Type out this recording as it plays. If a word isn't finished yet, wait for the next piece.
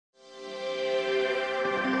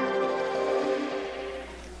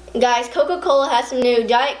Guys, Coca-Cola has some new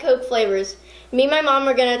Diet Coke flavors. Me and my mom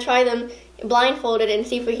are gonna try them blindfolded and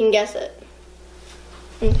see if we can guess it.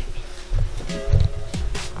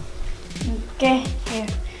 Okay, here.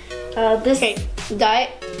 Okay, Diet.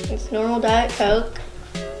 It's normal Diet Coke.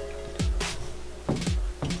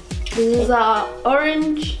 This is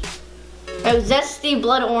orange. Oh, zesty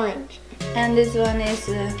blood orange. And this one is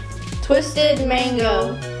Twisted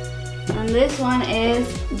mango. and this one is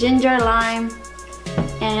ginger lime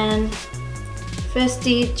and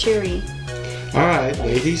festy cherry. All right,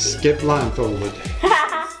 ladies, get blindfolded.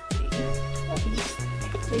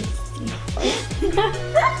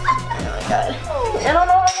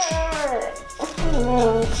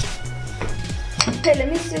 Okay, let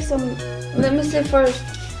me see some. Let me see first.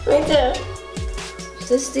 Me too.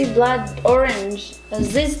 Zesty blood orange.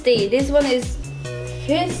 Zesty. This one is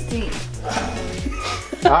festy.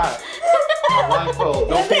 All right, blindfold,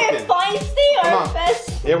 no Is it peeking. feisty Come or on.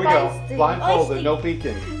 festy? Here we go, Feisty. blindfolded, Feisty. no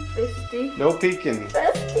peeking. Festy. No peeking.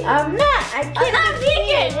 Festy. I'm not. I can't. I'm not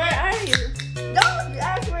peeking. Where are you? Don't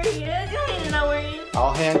ask where he is. You don't need to know where he is.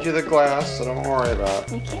 I'll hand you the glass, so don't worry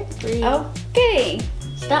about it. I can't breathe. Okay.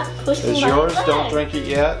 Stop pushing Is my yours? leg. Don't drink it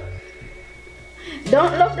yet.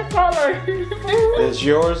 Don't look the color. Is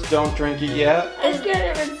yours? Don't drink it yet. I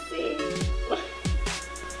can't even see.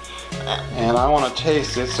 And I want to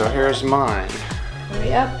taste it, so here's mine.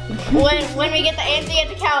 Hurry up. When we get the answer, you have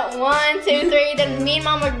to count 1, 2, 3. Then me and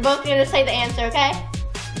Mom are both gonna say the answer. Okay?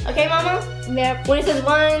 Okay, Mama? Yep. When it says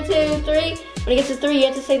 1, 2, 3, when it gets to 3, you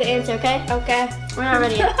have to say the answer. Okay? Okay. We're not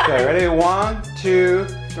ready yet. Okay, ready? 1, 2,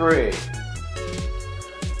 3.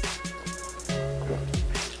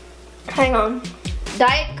 Hang on.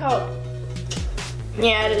 Diet Coke.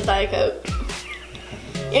 Yeah, it is Diet Coke.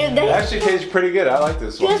 It actually tastes pretty good. I like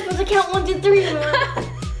this You're one. supposed to count 1, 2, 3.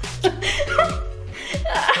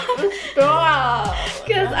 Stop.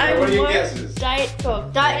 Because I'm What are your more- guesses? Diet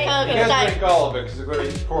Coke. Diet Coke. You It's guys Diet drink all of it because they're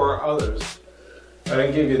going to pour others. I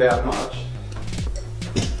didn't give you that much.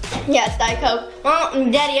 Yeah, it's Diet Coke.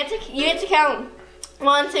 Mom, Daddy, you have to count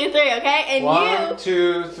 1, 2, 3, okay? And 1,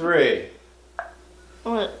 2, 3.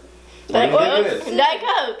 What? What do you think it is? Diet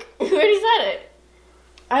Coke. We already said it.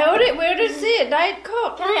 We already see it. Diet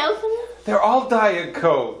Coke. Can I open it? They're all Diet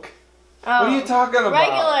Coke. What are you talking about?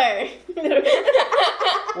 Regular.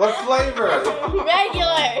 What flavor?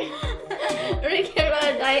 Regular.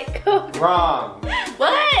 Regular Diet Coke. Wrong.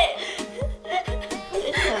 What?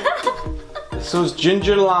 This was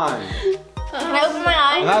ginger lime. Can I open my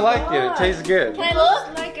eyes? And I like it. It tastes good. Can I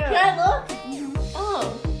look? Like Can a I look?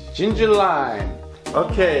 Oh. Ginger lime.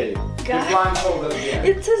 Okay. God. Get blindfolded again.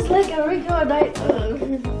 It tastes like a regular Diet Coke.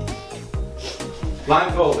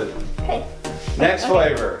 Blindfolded. Okay. Next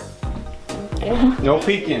flavor. No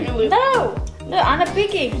peeking. No, I'm not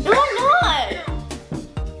picking. No, I'm not.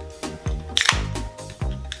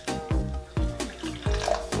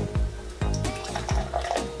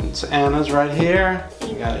 It's Anna's right here.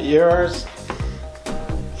 You got yours.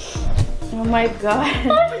 Oh my god.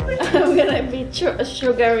 I'm gonna be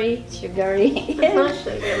sugary. It's not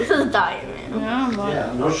sugar. This is diet, man. Oh boy.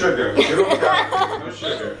 Yeah, no sugar. Zero calories, no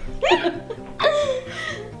sugar.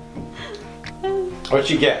 What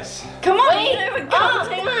you guess? Come on, Wait. you never go. Oh,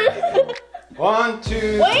 hang on. 1,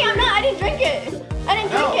 2, Wait, I'm not. I didn't drink it. I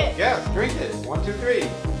didn't No, drink it. yes, drink it. 1, 2, 3.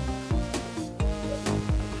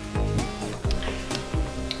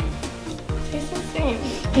 Tastes the same.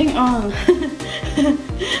 Hang on.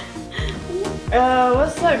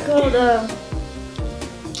 What's that called?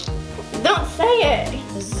 Don't say it.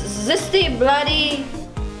 Zesty bloody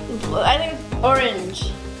I think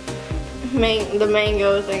orange. the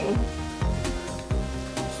mango thing.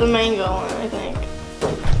 It's the mango one, I think.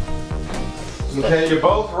 Okay, you're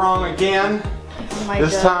both wrong again. Oh my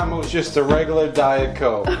This god. time it was just a regular Diet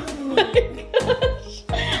Coke. Oh my gosh.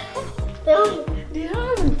 You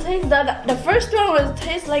don't even taste that. The first one was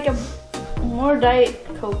taste like a more Diet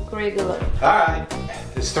Coke regular. Alright,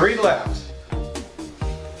 there's 3 left.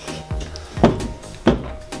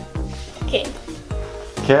 Okay.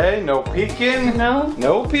 Okay, no peeking. No?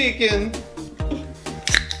 No peeking.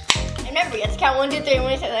 Remember, you have to count 1, 2, 3 when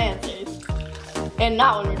we say the answers. And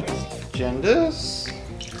not when we're drinking. Agendas.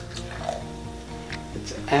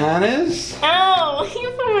 It's Anna's. Ow! You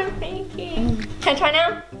put my pinky. Can I try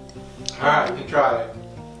now? Alright, you can try it.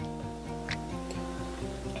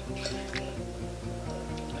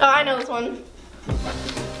 Oh, I know this one.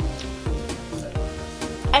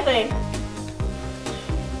 I think.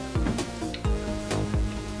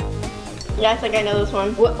 Yeah, I think I know this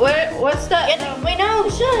one. What's that? You have to, wait, no,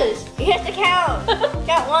 shush. You have to count.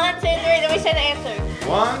 Count 1, 2, 3, then we say the answer.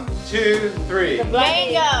 1, 2, 3.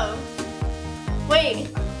 Mango. Wait.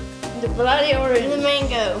 The bloody The orange.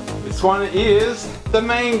 mango. This one is the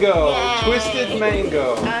mango. Yay. Twisted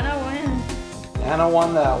mango. Anna win. Anna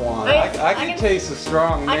won that one. Wait, I can taste the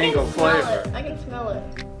strong mango flavor. I can smell it.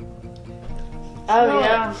 Oh Smell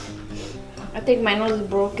yeah. I think my nose is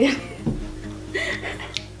broken.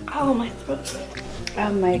 Oh, my throat.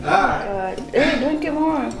 Oh my god. Hey, drink it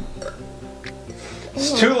more.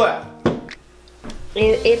 It's 2 left.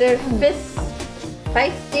 Either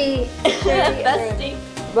feisty, cherry, Bestie.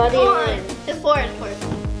 or bloody Come on. orange. It's pour it.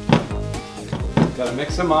 Gotta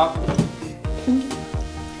mix them up.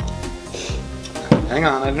 Hang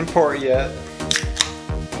on, I didn't pour it yet.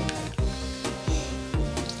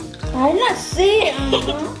 I not see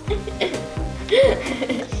it.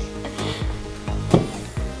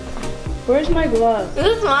 Where's my glove? Is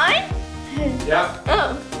this mine? Yep.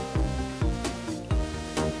 Oh.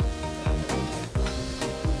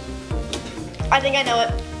 I think I know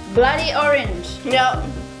it. Bloody orange. Yep.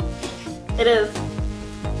 It is.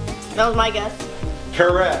 That was my guess.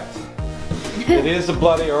 Correct. It is a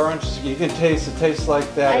bloody orange. You can taste it. Tastes like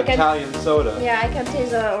I that can- Italian soda. Yeah, I can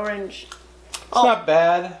taste the orange. It's not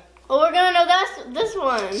bad. Well, we're gonna know this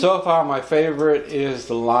one. So far, my favorite is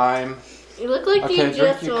the lime. You look like Okay, you drink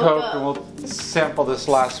just your woke Coke up. and we'll sample this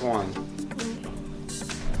last one.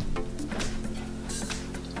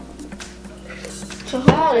 So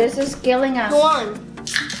who Oh, won? this is killing us. Who won?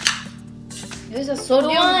 There's a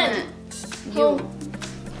sodium won? in it. Who? You.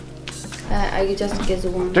 I just guess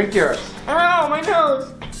one. Drink yours. Ow, my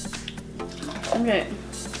nose. Okay.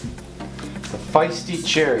 The feisty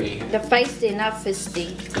cherry. The feisty, not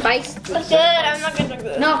fisty. Feisty. That's good. I'm not gonna drink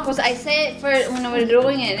this. No, because I said it first when I was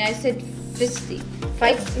drawing it, and I said fisty.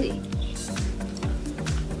 Feisty.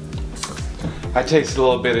 I taste a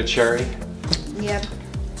little bit of cherry. Yep.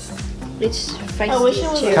 It's feisty. I wish it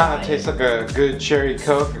was cherry. Kind of tastes like a good cherry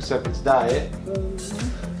Coke, except it's diet.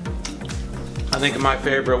 I think my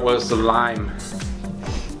favorite was the lime.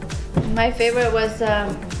 My favorite was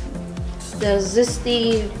the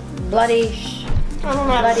zesty, bloody, I don't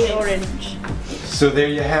know how to bloody say it. orange. So there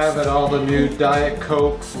you have it, all the new Diet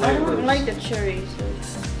Coke I flavors. don't like the cherry.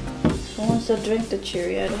 So who wants to drink the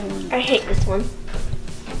cherry? I don't want. I hate this one.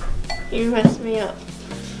 You messed me up.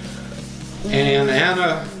 And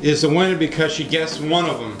Anna is the winner because she guessed one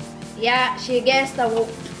of them. Yeah, she guessed the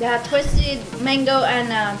twisted mango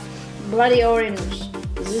and bloody orange.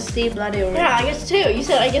 Zesty bloody orange. Yeah, I guess two. You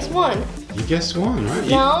said I guess one. You guessed one, right?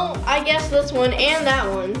 No, I guessed this one and that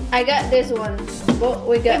one. I got this one. But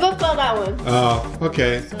we We got. both got that one. Oh,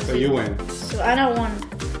 okay. So you win. So I know one.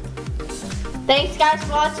 Thanks guys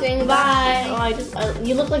for watching. Bye. Oh,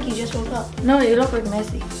 you look like you just woke up. No, you look like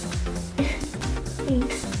Messi.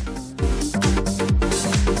 Thanks.